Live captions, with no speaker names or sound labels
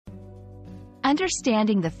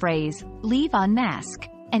Understanding the phrase, leave on mask,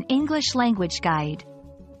 an English language guide.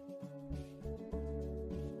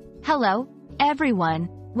 Hello, everyone.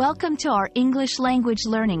 Welcome to our English language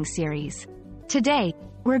learning series. Today,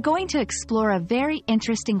 we're going to explore a very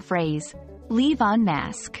interesting phrase, leave on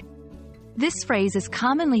mask. This phrase is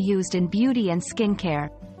commonly used in beauty and skincare,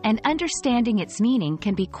 and understanding its meaning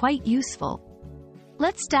can be quite useful.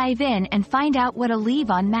 Let's dive in and find out what a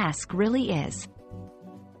leave on mask really is.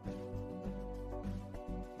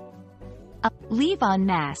 A leave-on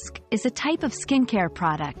mask is a type of skincare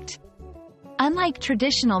product. Unlike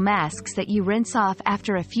traditional masks that you rinse off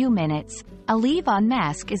after a few minutes, a leave-on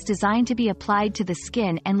mask is designed to be applied to the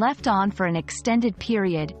skin and left on for an extended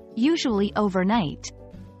period, usually overnight.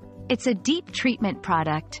 It's a deep treatment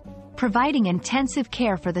product, providing intensive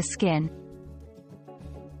care for the skin.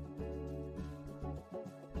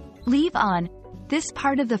 Leave on. This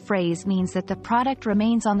part of the phrase means that the product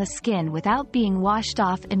remains on the skin without being washed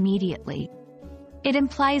off immediately. It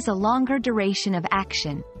implies a longer duration of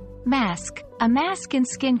action. Mask. A mask in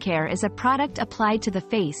skincare is a product applied to the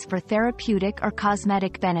face for therapeutic or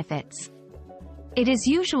cosmetic benefits. It is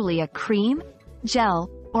usually a cream,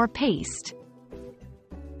 gel, or paste.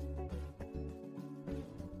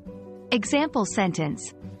 Example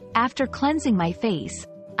sentence. After cleansing my face,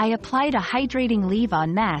 I applied a hydrating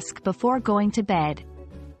leave-on mask before going to bed.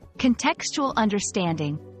 Contextual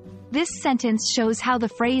understanding. This sentence shows how the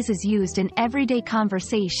phrase is used in everyday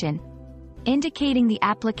conversation, indicating the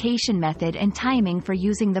application method and timing for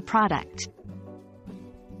using the product.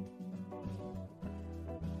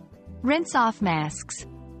 Rinse-off masks.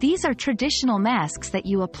 These are traditional masks that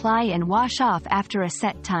you apply and wash off after a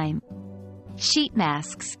set time. Sheet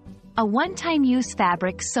masks. A one-time use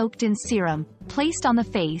fabric soaked in serum, placed on the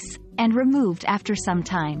face, and removed after some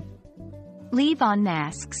time. Leave-on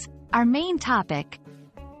masks. Our main topic.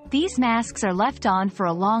 These masks are left on for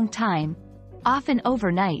a long time, often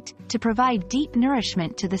overnight, to provide deep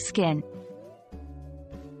nourishment to the skin.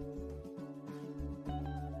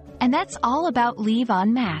 And that's all about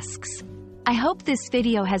leave-on masks. I hope this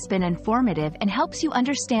video has been informative and helps you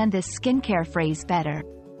understand this skincare phrase better.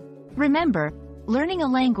 Remember, learning a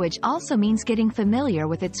language also means getting familiar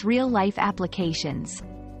with its real-life applications.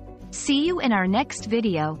 See you in our next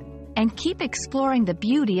video, and keep exploring the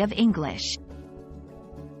beauty of English.